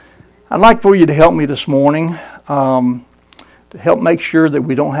I'd like for you to help me this morning to help make sure that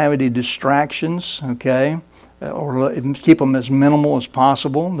we don't have any distractions, okay, or keep them as minimal as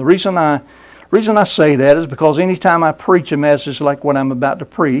possible. The reason I say that is because anytime I preach a message like what I'm about to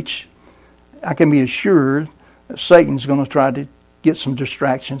preach, I can be assured that Satan's going to try to get some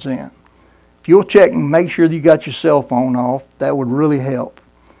distractions in. If you'll check and make sure that you got your cell phone off, that would really help.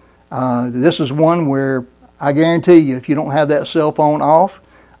 This is one where I guarantee you, if you don't have that cell phone off,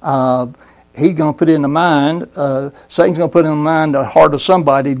 he's going to put in the mind, Satan's going to put in the mind, the heart of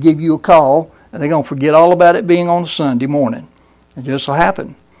somebody to give you a call, and they're going to forget all about it being on Sunday morning. It just will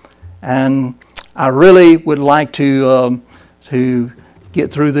happen. And I really would like to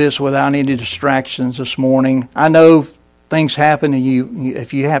get through this without any distractions this morning. I know things happen, and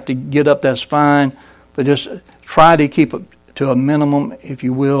if you have to get up, that's fine, but just try to keep it to a minimum, if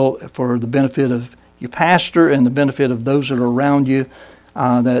you will, for the benefit of your pastor and the benefit of those that are around you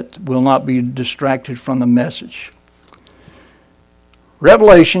that will not be distracted from the message.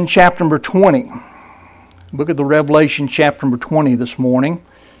 Revelation chapter number 20. Book of the Revelation chapter number 20 this morning.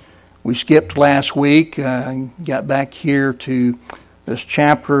 We skipped last week, got back here to this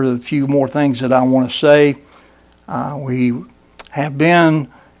chapter, a few more things that I want to say. We have been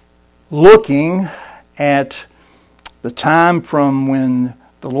looking at the time from when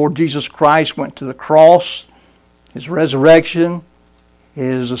the Lord Jesus Christ went to the cross, His resurrection,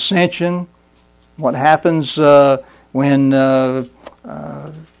 His ascension, what happens when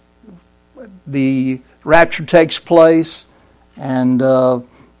the rapture takes place, and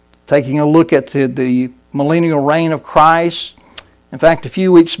taking a look at the millennial reign of Christ. In fact, a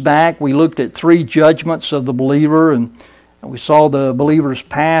few weeks back we looked at 3 judgments of the believer, and we saw the believer's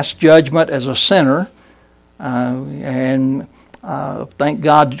past judgment as a sinner, and thank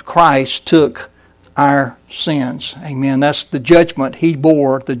God Christ took our sins. Amen. That's the judgment He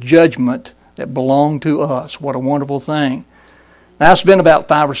bore, the judgment that belonged to us. What a wonderful thing. Now, it's been about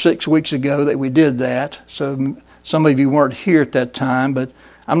 5 or 6 weeks ago that we did that, so some of you weren't here at that time, but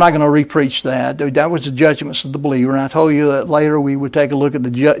I'm not going to re-preach that. That was the judgments of the believer, and I told you that later we would take a look at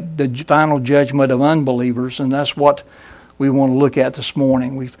the final judgment of unbelievers, and that's what we want to look at this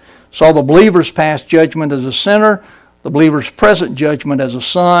morning. We saw the believer's past judgment as a sinner, the believer's present judgment as a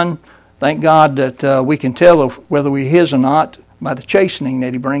son. Thank God that we can tell whether we're His or not by the chastening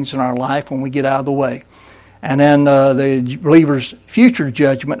that He brings in our life when we get out of the way. And then the believer's future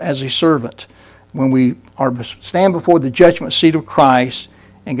judgment as a servant, when we stand before the judgment seat of Christ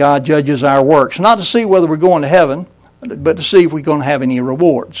and God judges our works. Not to see whether we're going to heaven, but to see if we're going to have any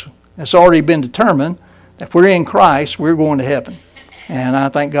rewards. It's already been determined that if we're in Christ, we're going to heaven. And I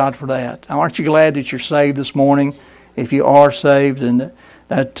thank God for that. Aren't you glad that you're saved this morning? If you are saved, and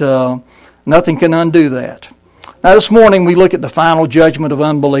that nothing can undo that. Now this morning we look at the final judgment of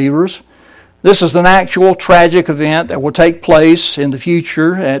unbelievers. This is an actual tragic event that will take place in the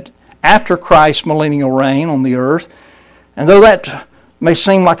future after Christ's millennial reign on the earth. And though that may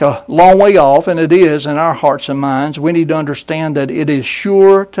seem like a long way off, and it is in our hearts and minds, we need to understand that it is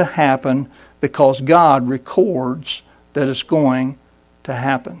sure to happen because God records that it's going to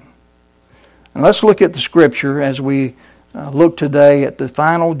happen. And let's look at the Scripture as we look today at the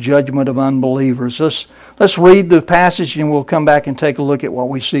final judgment of unbelievers. Let's read the passage and we'll come back and take a look at what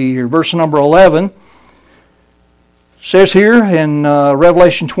we see here. Verse number 11 says here in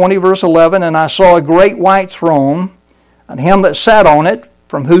Revelation 20, verse 11, "And I saw a great white throne, and Him that sat on it,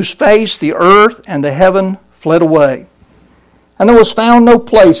 from whose face the earth and the heaven fled away. And there was found no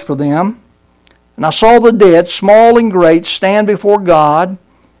place for them. And I saw the dead, small and great, stand before God,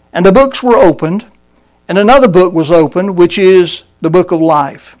 and the books were opened, and another book was opened, which is the book of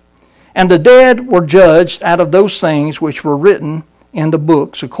life. And the dead were judged out of those things which were written in the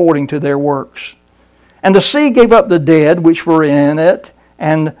books according to their works. And the sea gave up the dead which were in it,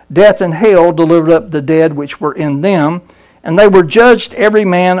 and death and hell delivered up the dead which were in them, and they were judged every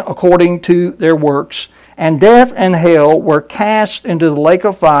man according to their works. And death and hell were cast into the lake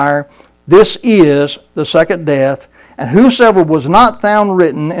of fire. This is the second death. And whosoever was not found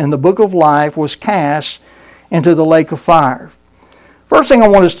written in the book of life was cast into the lake of fire." First thing I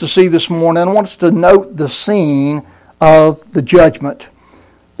want us to see this morning, I want us to note the scene of the judgment.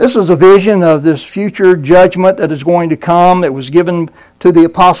 This is a vision of this future judgment that is going to come. It was given to the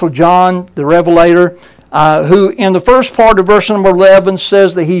Apostle John, the Revelator, who in the first part of verse number 11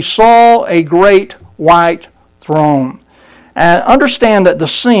 says that he saw a great white throne. And understand that the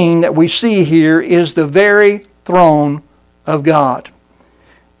scene that we see here is the very throne of God.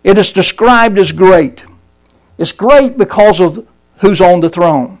 It is described as great. It's great because of who's on the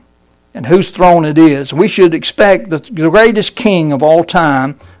throne and whose throne it is. We should expect that the greatest king of all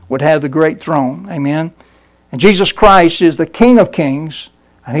time would have the great throne. Amen. And Jesus Christ is the King of kings,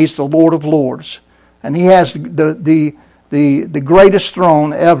 and He's the Lord of lords. And He has the greatest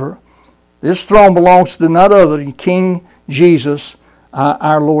throne ever. This throne belongs to none other than King Jesus,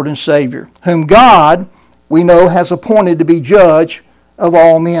 our Lord and Savior, whom God, we know, has appointed to be judge of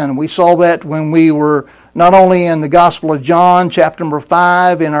all men. We saw that when we were not only in the Gospel of John, chapter number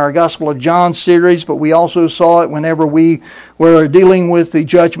 5, in our Gospel of John series, but we also saw it whenever we were dealing with the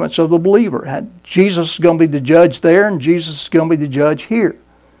judgments of the believer. Jesus is going to be the judge there, and Jesus is going to be the judge here.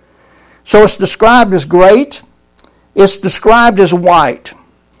 So it's described as great. It's described as white.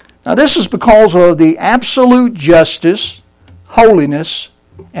 Now this is because of the absolute justice, holiness,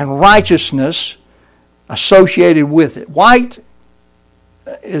 and righteousness associated with it. White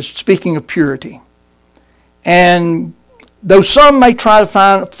is speaking of purity. And though some may try to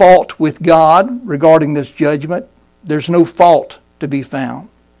find fault with God regarding this judgment, there's no fault to be found.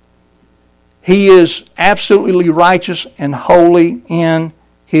 He is absolutely righteous and holy in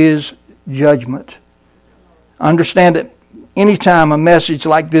His judgment. Understand that anytime a message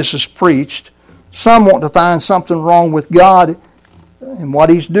like this is preached, some want to find something wrong with God and what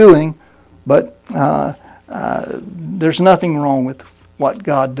He's doing, but there's nothing wrong with what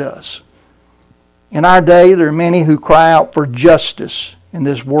God does. In our day, there are many who cry out for justice in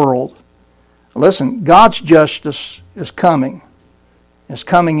this world. Listen, God's justice is coming. It's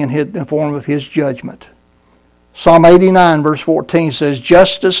coming in the form of His judgment. Psalm 89 verse 14 says,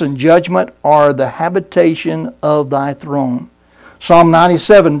 "Justice and judgment are the habitation of Thy throne." Psalm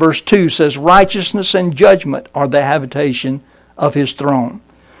 97 verse 2 says, "Righteousness and judgment are the habitation of His throne."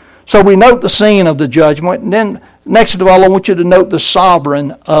 So we note the scene of the judgment, and then next of all I want you to note the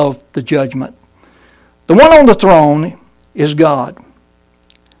sovereign of the judgment. The one on the throne is God.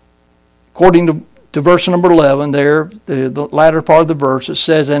 According to verse number 11 there, the latter part of the verse, it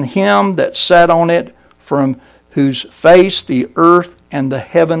says, "And Him that sat on it, from whose face the earth and the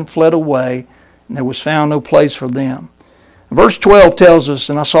heaven fled away, and there was found no place for them." Verse 12 tells us,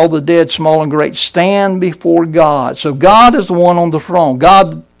 "And I saw the dead, small and great, stand before God." So God is the one on the throne.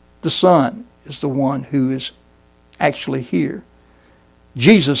 God the Son is the one who is actually here.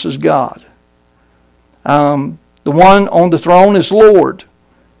 Jesus is God. The one on the throne is Lord.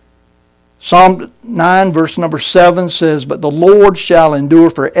 Psalm 9 verse number 7 says, "But the Lord shall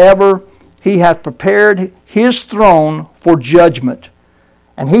endure forever. He hath prepared His throne for judgment,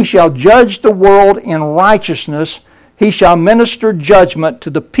 and He shall judge the world in righteousness. He shall minister judgment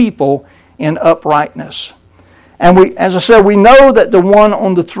to the people in uprightness." And as I said, we know that the one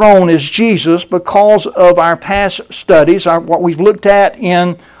on the throne is Jesus because of our past studies, what we've looked at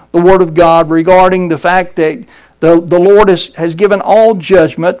in the Word of God regarding the fact that the Lord has given all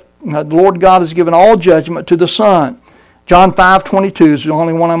judgment. The Lord God has given all judgment to the Son. John 5:22 is the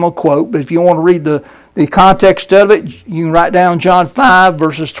only one I'm going to quote, but if you want to read the context of it, you can write down John 5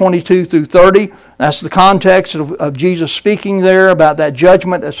 verses 22 through 30. That's the context of Jesus speaking there about that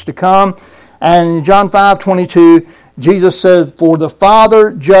judgment that's to come. And in John 5:22, Jesus says, "For the Father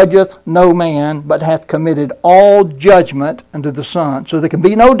judgeth no man, but hath committed all judgment unto the Son." So there can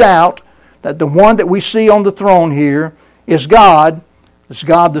be no doubt that the one that we see on the throne here is God. It's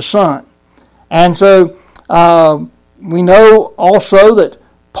God the Son. And so we know also that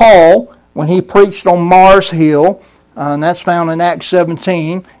Paul, when he preached on Mars Hill, and that's found in Acts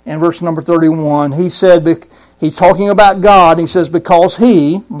 17, in verse number 31, he said, he's talking about God, he says, "Because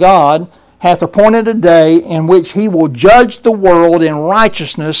He, God, hath appointed a day in which He will judge the world in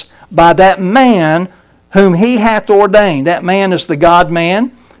righteousness by that man whom He hath ordained." That man is the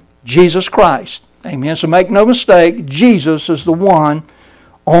God-man, Jesus Christ. Amen. So make no mistake, Jesus is the one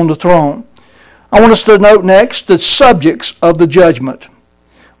on the throne. I want us to note next the subjects of the judgment.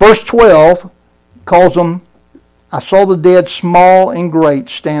 Verse 12 calls them, "I saw the dead, small and great,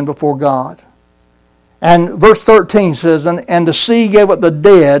 stand before God." And verse 13 says, "And the sea gave up the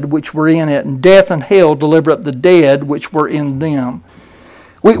dead which were in it, and death and hell delivered up the dead which were in them."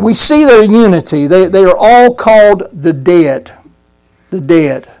 We see their unity. They are all called the dead. The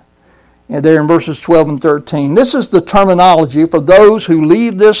dead. And there in verses 12 and 13. This is the terminology for those who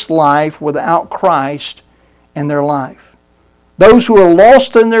leave this life without Christ in their life. Those who are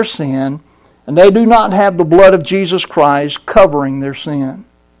lost in their sin, and they do not have the blood of Jesus Christ covering their sin.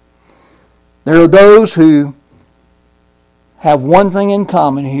 There are those who have one thing in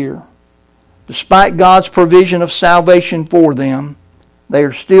common here. Despite God's provision of salvation for them, they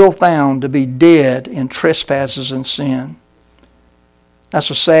are still found to be dead in trespasses and sin. That's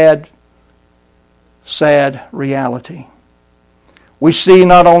a sad, sad reality. We see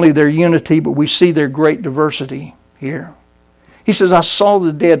not only their unity, but we see their great diversity here. He says, I saw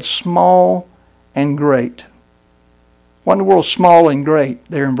the dead small and great. What in the world is small and great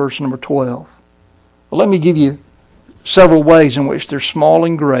there in verse number 12? Well, let me give you several ways in which they're small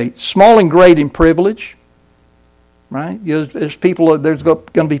and great. Small and great in privilege, right? There's going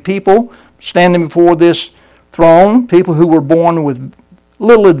to be people standing before this throne, people who were born with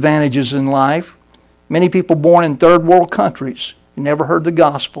little advantages in life. Many people born in third world countries who never heard the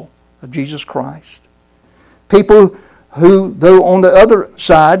gospel of Jesus Christ. People who, though on the other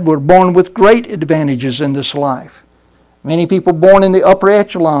side, were born with great advantages in this life. Many people born in the upper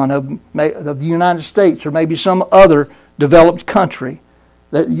echelon of the United States or maybe some other developed country.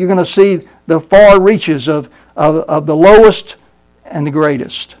 That you're going to see the far reaches of the lowest and the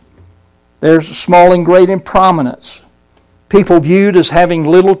greatest. There's small and great in prominence. People viewed as having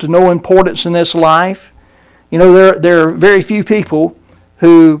little to no importance in this life. You know, there are very few people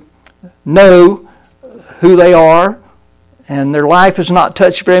who know who they are, and their life has not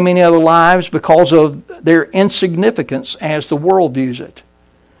touched very many other lives because of their insignificance as the world views it.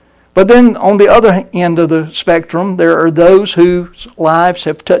 But then on the other end of the spectrum, there are those whose lives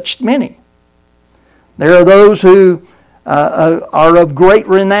have touched many. There are those who are of great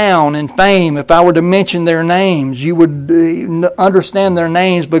renown and fame. If I were to mention their names, you would understand their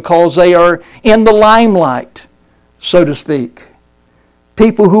names because they are in the limelight, so to speak.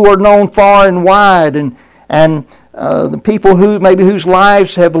 People who are known far and wide, and the people whose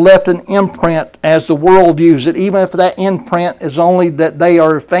lives have left an imprint as the world views it, even if that imprint is only that they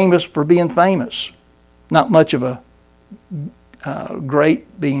are famous for being famous. Not much of a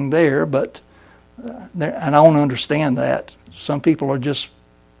great being there, but and I don't understand that. Some people are just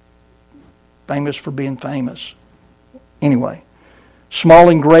famous for being famous. Anyway, small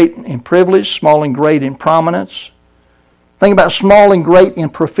and great in privilege, small and great in prominence. Think about small and great in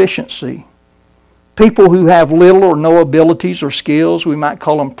proficiency. People who have little or no abilities or skills, we might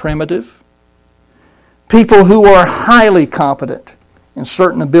call them primitive. People who are highly competent in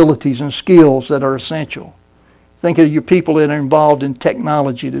certain abilities and skills that are essential. Think of your people that are involved in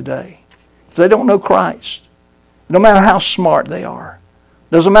technology today. If they don't know Christ, no matter how smart they are,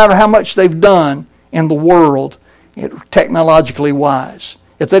 doesn't matter how much they've done in the world, technologically wise,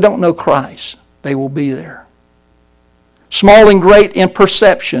 if they don't know Christ, they will be there. Small and great in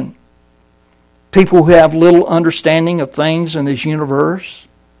perception. People who have little understanding of things in this universe.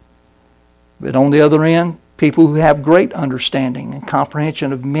 But on the other end, people who have great understanding and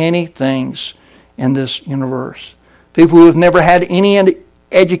comprehension of many things in this universe. People who have never had any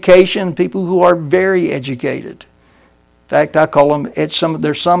education, people who are very educated. In fact, I call them,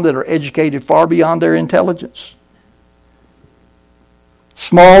 there's some that are educated far beyond their intelligence.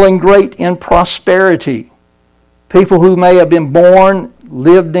 Small and great in prosperity. People who may have been born,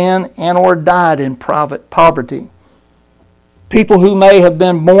 lived in, and or died in poverty. People who may have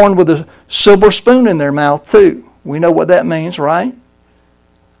been born with a silver spoon in their mouth too. We know what that means, right?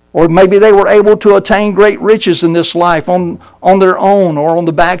 Or maybe they were able to attain great riches in this life on their own or on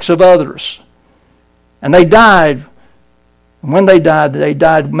the backs of others. And they died. And when they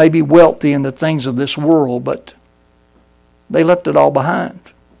died maybe wealthy in the things of this world, but they left it all behind.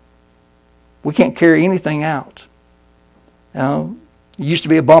 We can't carry anything out. There used to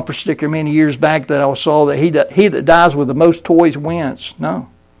be a bumper sticker many years back that I saw that he that dies with the most toys wins. No,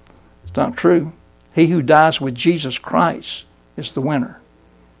 it's not true. He who dies with Jesus Christ is the winner.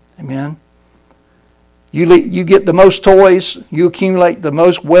 Amen. You get the most toys, you accumulate the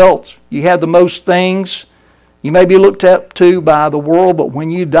most wealth, you have the most things. You may be looked up to by the world, but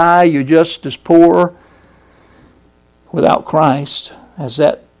when you die, you're just as poor without Christ as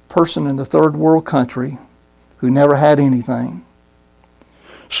that person in the third world country who never had anything.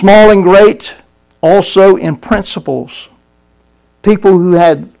 Small and great also in principles. People who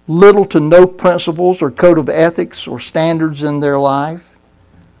had little to no principles or code of ethics or standards in their life.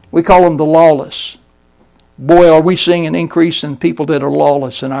 We call them the lawless. Boy, are we seeing an increase in people that are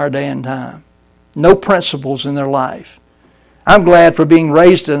lawless in our day and time. No principles in their life. I'm glad for being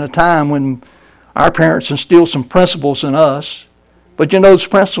raised in a time when our parents instilled some principles in us. But you know, those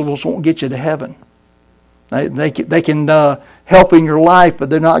principles won't get you to heaven. They can help in your life, but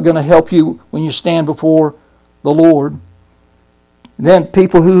they're not going to help you when you stand before the Lord. Then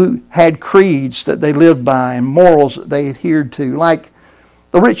people who had creeds that they lived by and morals that they adhered to, like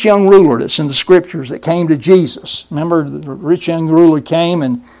the rich young ruler that's in the Scriptures that came to Jesus. Remember, the rich young ruler came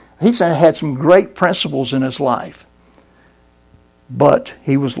and he said had some great principles in his life, but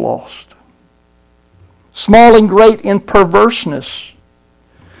he was lost. Small and great in perverseness.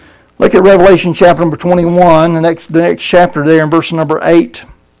 Look at Revelation chapter number 21, the next chapter there in verse number 8.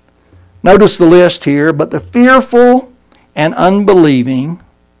 Notice the list here. But the fearful and unbelieving,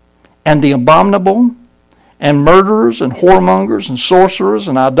 and the abominable, and murderers, and whoremongers, and sorcerers,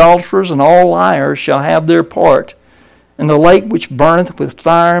 and idolaters, and all liars shall have their part in the lake which burneth with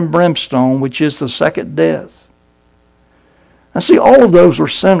fire and brimstone, which is the second death. Now see, all of those are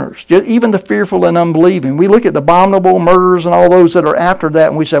sinners, even the fearful and unbelieving. We look at the abominable, murderers, and all those that are after that,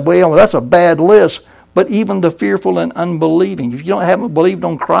 and we say, well, that's a bad list. But even the fearful and unbelieving, if you haven't believed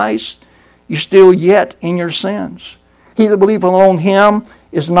on Christ, you're still yet in your sins. He that believeth on him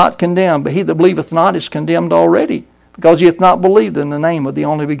is not condemned, but he that believeth not is condemned already, because he hath not believed in the name of the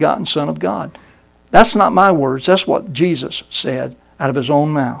only begotten Son of God. That's not my words. That's what Jesus said out of his own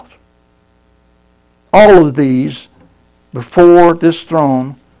mouth. All of these, before this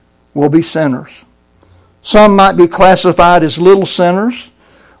throne, will be sinners. Some might be classified as little sinners,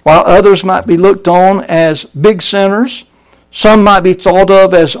 while others might be looked on as big sinners. Some might be thought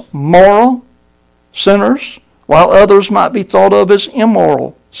of as moral sinners, while others might be thought of as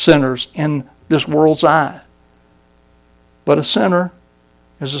immoral sinners in this world's eye. But a sinner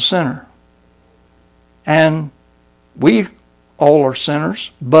is a sinner. And we all are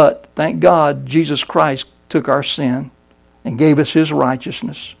sinners, but thank God Jesus Christ took our sin and gave us his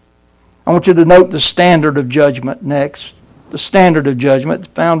righteousness. I want you to note the standard of judgment next. The standard of judgment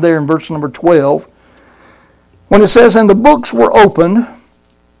found there in verse number 12. When it says, and the books were opened,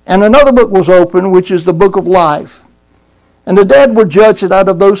 and another book was opened, which is the book of life. And the dead were judged out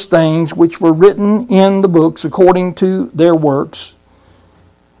of those things which were written in the books according to their works.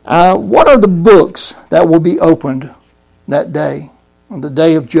 What are the books that will be opened that day, on the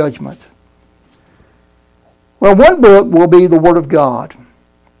day of judgment? Well, one book will be the Word of God.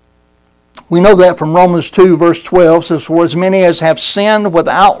 We know that from Romans 2, verse 12, says, for as many as have sinned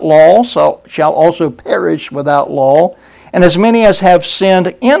without law shall also perish without law, and as many as have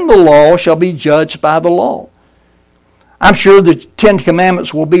sinned in the law shall be judged by the law. I'm sure the Ten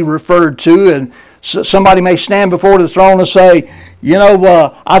Commandments will be referred to, and somebody may stand before the throne and say,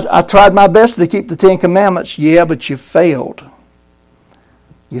 I tried my best to keep the Ten Commandments. Yeah, but you failed.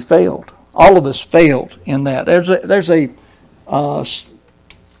 You failed. All of us failed in that. There's a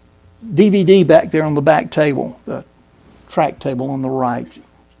DVD back there on the back table, the track table on the right.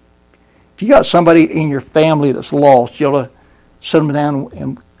 If you got somebody in your family that's lost, you ought to sit them down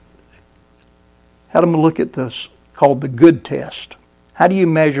and have them look at this called the good test. How do you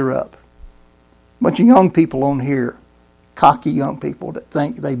measure up? A bunch of young people on here, cocky young people that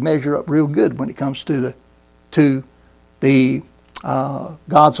think they measure up real good when it comes to the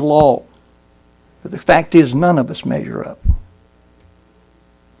God's law. But the fact is, none of us measure up.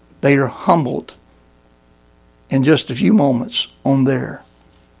 They are humbled in just a few moments on there.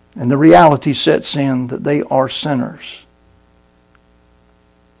 And the reality sets in that they are sinners.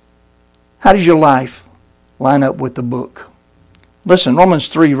 How does your life line up with the book? Listen, Romans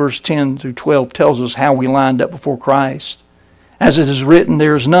 3, verse 10 through 12 tells us how we lined up before Christ. As it is written,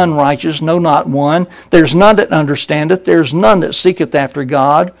 there is none righteous, no, not one. There is none that understandeth. There is none that seeketh after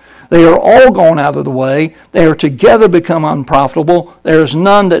God. They are all gone out of the way. They are together become unprofitable. There is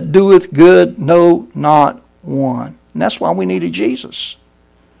none that doeth good, no, not one. And that's why we needed Jesus.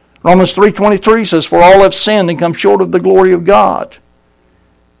 Romans 3:23 says, for all have sinned and come short of the glory of God.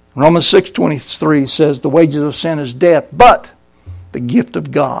 Romans 6:23 says, the wages of sin is death, but the gift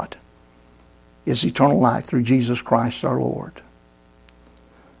of God is eternal life through Jesus Christ our Lord.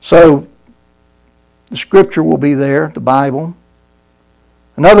 So, the Scripture will be there, the Bible.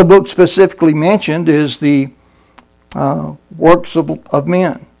 Another book specifically mentioned is the works of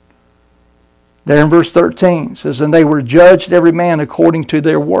men. There in verse 13 it says, and they were judged every man according to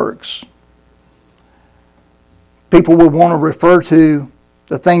their works. People will want to refer to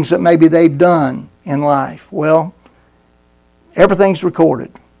the things that maybe they've done in life. Well, everything's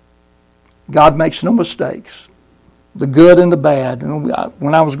recorded. God makes no mistakes. The good and the bad.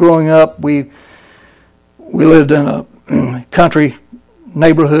 When I was growing up, we lived in a country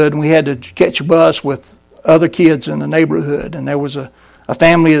neighborhood, and we had to catch a bus with other kids in the neighborhood. And there was a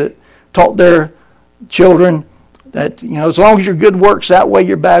family that taught their children that, as long as your good works outweigh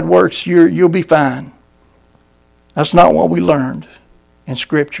your bad works, you'll be fine. That's not what we learned in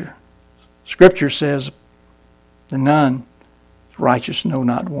Scripture. Scripture says, the none is righteous, no,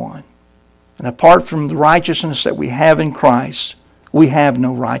 not one. And apart from the righteousness that we have in Christ, we have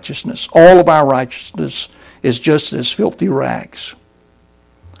no righteousness. All of our righteousness is just as filthy rags.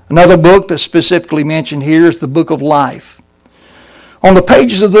 Another book that's specifically mentioned here is the book of life. On the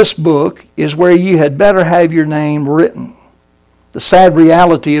pages of this book is where you had better have your name written. The sad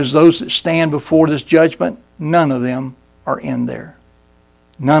reality is those that stand before this judgment, none of them are in there.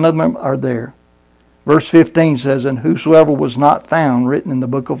 None of them are there. Verse 15 says, "And whosoever was not found written in the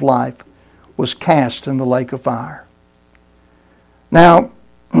book of life was cast in the lake of fire." Now,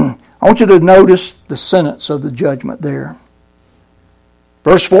 I want you to notice the sentence of the judgment there.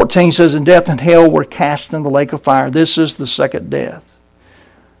 Verse 14 says, "And death and hell were cast in the lake of fire." This is the second death.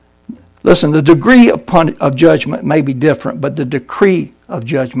 Listen, the degree of judgment may be different, but the decree of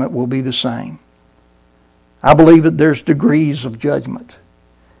judgment will be the same. I believe that there's degrees of judgment.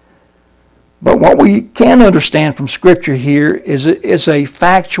 But what we can understand from Scripture here is it's a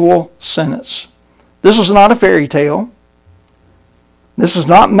factual sentence. This is not a fairy tale. This is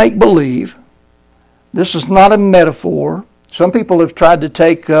not make-believe. This is not a metaphor. Some people have tried to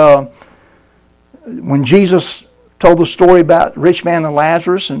take, when Jesus told the story about the rich man and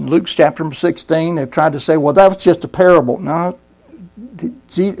Lazarus in Luke chapter 16, they've tried to say, well, that was just a parable. No, he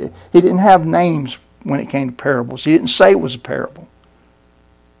didn't have names when it came to parables. He didn't say it was a parable.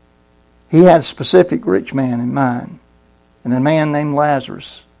 He had a specific rich man in mind, and a man named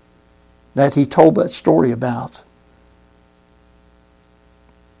Lazarus that he told that story about.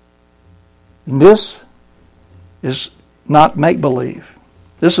 And this is not make-believe.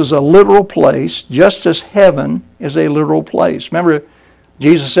 This is a literal place, just as heaven is a literal place. Remember,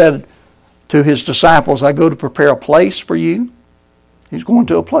 Jesus said to his disciples, "I go to prepare a place for you." He's going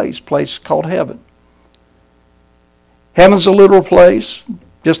to a place called heaven. Heaven's a literal place,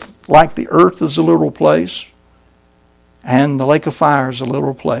 just like the earth is a literal place, and the lake of fire is a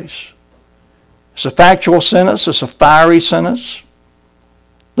literal place. It's a factual sentence. It's a fiery sentence.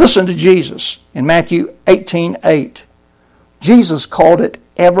 Listen to Jesus in Matthew 18:8. Jesus called it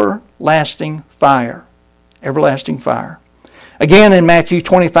everlasting fire. Everlasting fire. Again in Matthew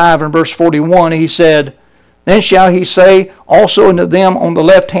 25 and verse 41, he said, "Then shall he say also unto them on the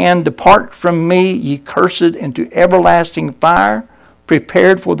left hand, Depart from me, ye cursed, into everlasting fire,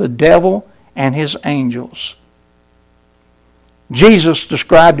 prepared for the devil and his angels." Jesus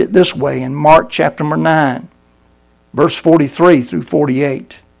described it this way in Mark chapter 9, verse 43 through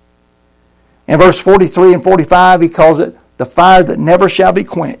 48. In verse 43 and 45, he calls it the fire that never shall be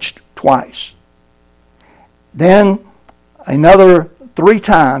quenched, twice. Then another 3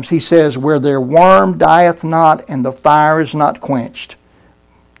 times he says, "Where their worm dieth not and the fire is not quenched."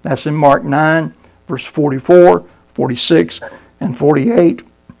 That's in Mark 9, verse 44, 46, and 48.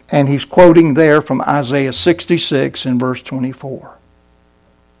 And he's quoting there from Isaiah 66 in verse 24.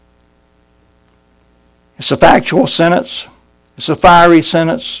 It's a factual sentence. It's a fiery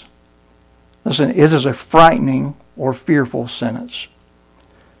sentence. Listen, it is a frightening or fearful sentence.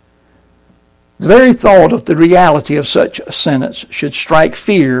 The very thought of the reality of such a sentence should strike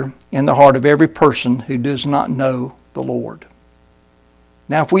fear in the heart of every person who does not know the Lord.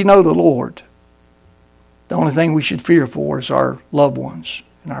 Now, if we know the Lord, the only thing we should fear for is our loved ones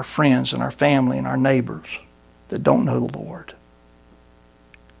and our friends and our family and our neighbors that don't know the Lord.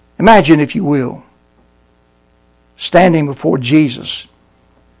 Imagine, if you will, standing before Jesus.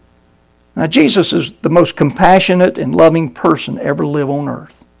 Now, Jesus is the most compassionate and loving person ever live on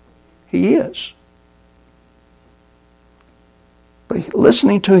earth. He is. But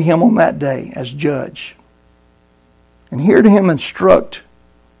listening to him on that day as judge, and hear him instruct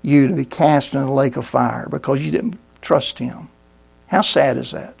you to be cast in the lake of fire because you didn't trust him. How sad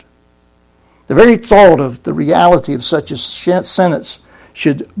is that? The very thought of the reality of such a sentence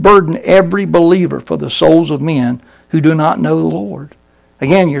should burden every believer for the souls of men who do not know the Lord.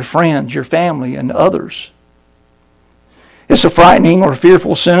 Again, your friends, your family, and others. It's a frightening or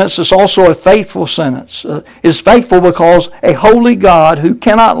fearful sentence. It's also a faithful sentence. It's faithful because a holy God who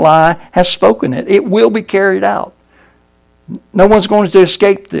cannot lie has spoken it. It will be carried out. No one's going to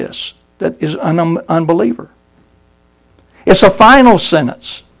escape this that is an unbeliever. It's a final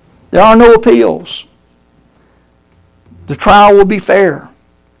sentence. There are no appeals. The trial will be fair.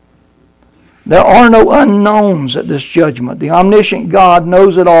 There are no unknowns at this judgment. The omniscient God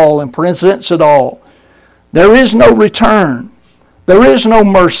knows it all and presents it all. There is no return. There is no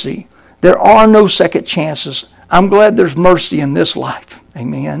mercy. There are no second chances. I'm glad there's mercy in this life.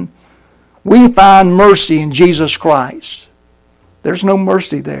 Amen. We find mercy in Jesus Christ. There's no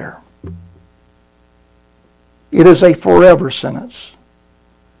mercy there. It is a forever sentence.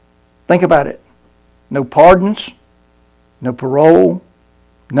 Think about it. No pardons, no parole,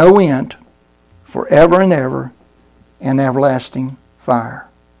 no end, forever and ever, and everlasting fire.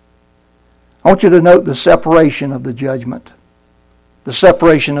 I want you to note the separation of the judgment. The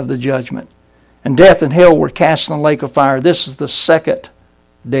separation of the judgment. And death and hell were cast in the lake of fire. This is the second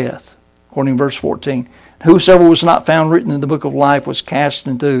death, according to verse 14. Whosoever was not found written in the book of life was cast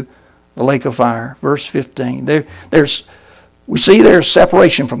into the lake of fire. Verse 15. We see there's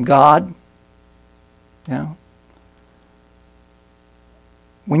separation from God. Yeah.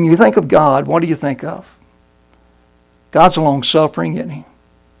 When you think of God, what do you think of? God's long-suffering, isn't He?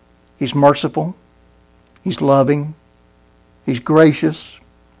 He's merciful. He's loving. He's gracious.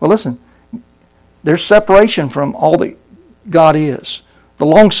 Well, listen, there's separation from all that God is. The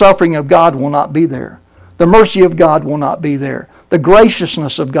long-suffering of God will not be there. The mercy of God will not be there. The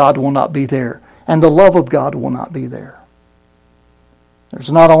graciousness of God will not be there. And the love of God will not be there.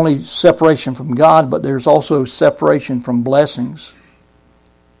 There's not only separation from God, but there's also separation from blessings.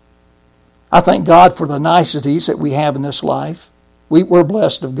 I thank God for the niceties that we have in this life. We're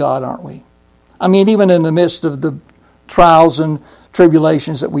blessed of God, aren't we? I mean, even in the midst of the trials and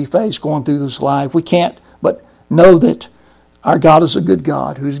tribulations that we face going through this life, we can't but know that our God is a good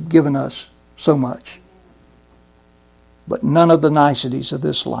God who's given us so much. But none of the niceties of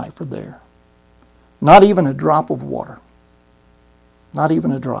this life are there. Not even a drop of water. Not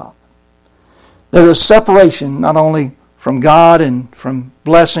even a drop. There is separation not only from God and from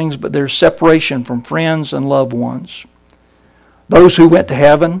blessings, but there's separation from friends and loved ones. Those who went to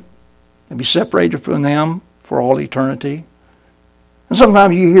heaven and be separated from them for all eternity. And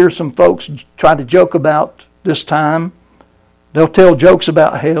sometimes you hear some folks try to joke about this time. They'll tell jokes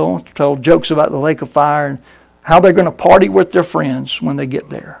about hell, tell jokes about the lake of fire, and how they're going to party with their friends when they get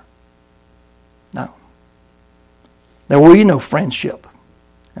there. No. There will be no friendship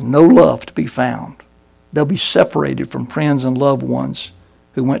and no love to be found. They'll be separated from friends and loved ones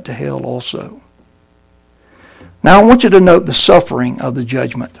who went to hell also. Now I want you to note the suffering of the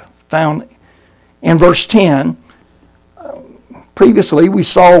judgment found in verse 10. Previously we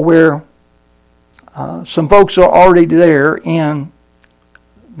saw where some folks are already there in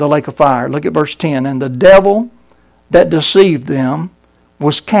the lake of fire. Look at verse 10. And the devil that deceived them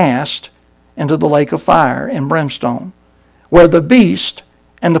was cast into the lake of fire and brimstone, where the beast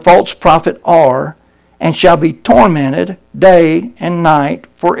and the false prophet are, and shall be tormented day and night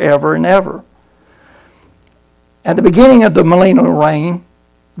forever and ever. At the beginning of the millennial reign,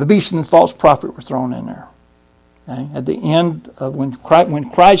 the beast and the false prophet were thrown in there. Okay? At the end of when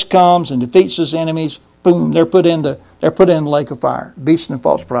Christ comes and defeats his enemies, boom, they're put in the lake of fire. Beast and the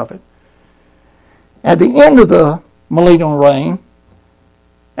false prophet. At the end of the millennial reign,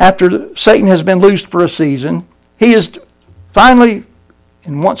 after Satan has been loosed for a season, he is finally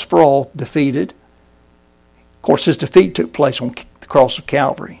and once for all defeated. Of course, his defeat took place on the cross of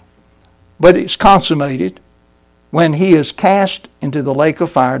Calvary. But it's consummated when he is cast into the lake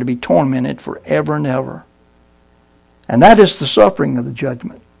of fire to be tormented forever and ever. And that is the suffering of the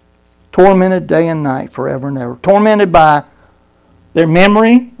judgment. Tormented day and night forever and ever. Tormented by their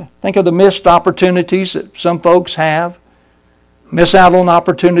memory. Think of the missed opportunities that some folks have. Miss out on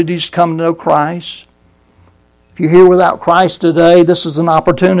opportunities to come to know Christ. If you're here without Christ today, this is an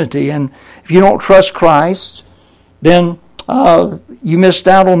opportunity. And if you don't trust Christ, then you missed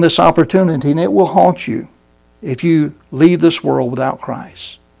out on this opportunity, and it will haunt you if you leave this world without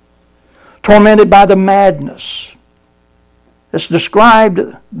Christ. Tormented by the madness. It's described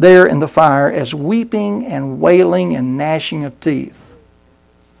there in the fire as weeping and wailing and gnashing of teeth.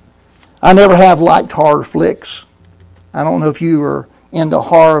 I never have liked horror flicks. I don't know if you are into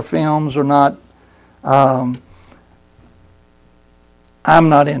horror films or not. I'm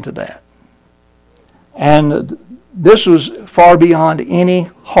not into that. And this was far beyond any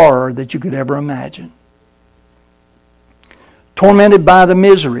horror that you could ever imagine. Tormented by the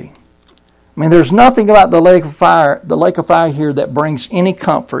misery. I mean, there's nothing about the lake of fire here that brings any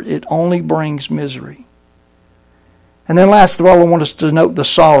comfort. It only brings misery. And then last of all, I want us to note the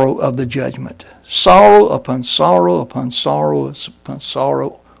sorrow of the judgment. Sorrow upon sorrow upon sorrow upon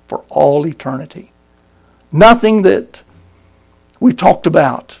sorrow for all eternity. Nothing that we've talked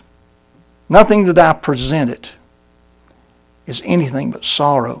about, nothing that I presented is anything but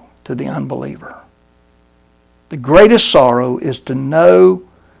sorrow to the unbeliever. The greatest sorrow is to know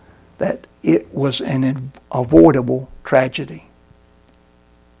that it was an avoidable tragedy.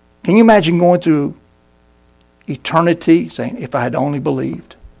 Can you imagine going through eternity saying, if I had only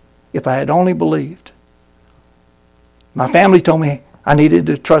believed, if I had only believed. My family told me I needed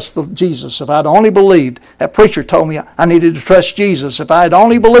to trust Jesus. If I had only believed. That preacher told me I needed to trust Jesus. If I had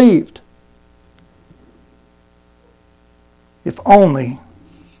only believed. If only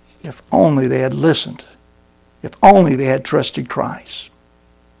they had listened. If only they had trusted Christ.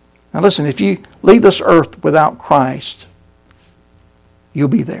 Now listen, if you leave this earth without Christ, you'll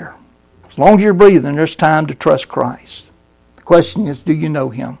be there. As long as you're breathing, there's time to trust Christ. The question is, do you know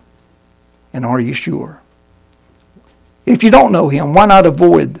Him? And are you sure? If you don't know Him, why not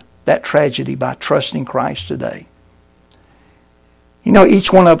avoid that tragedy by trusting Christ today? You know,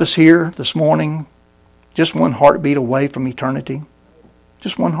 each one of us here this morning, just one heartbeat away from eternity.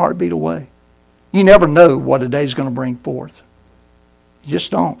 Just one heartbeat away. You never know what a day is going to bring forth. You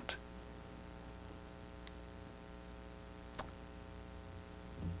just don't.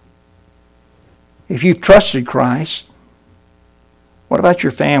 If you've trusted Christ, what about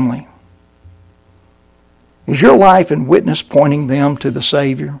your family? Is your life and witness pointing them to the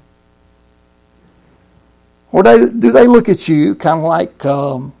Savior? Or do they look at you kind of like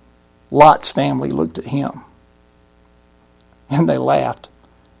Lot's family looked at him? And they laughed.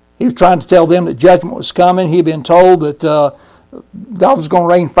 He was trying to tell them that judgment was coming. He had been told that God was going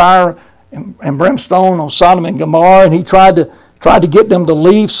to rain fire and brimstone on Sodom and Gomorrah, and he tried to get them to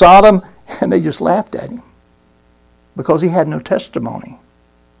leave Sodom, and they just laughed at him because he had no testimony.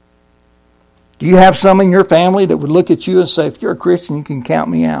 Do you have some in your family that would look at you and say, if you're a Christian, you can count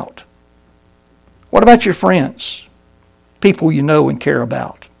me out? What about your friends? People you know and care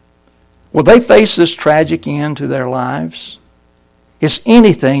about. Will they face this tragic end to their lives? Is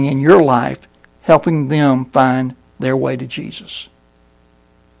anything in your life helping them find their way to Jesus?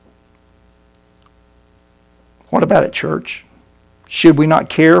 What about at church? Should we not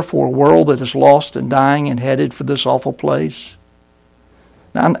care for a world that is lost and dying and headed for this awful place?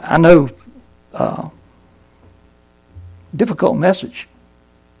 Now, I know difficult message,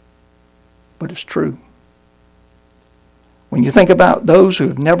 but it's true. When you think about those who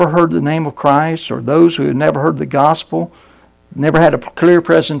have never heard the name of Christ, or those who have never heard the gospel, never had a clear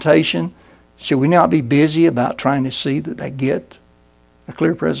presentation, should we not be busy about trying to see that they get a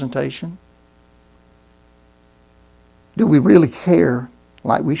clear presentation? Do we really care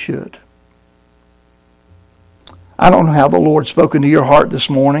like we should? I don't know how the Lord's spoken to your heart this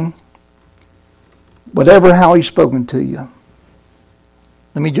morning. Whatever how He's spoken to you,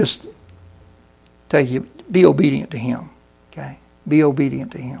 let me just tell you, be obedient to Him. Okay? Be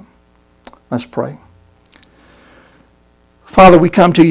obedient to Him. Let's pray. Father, we come to you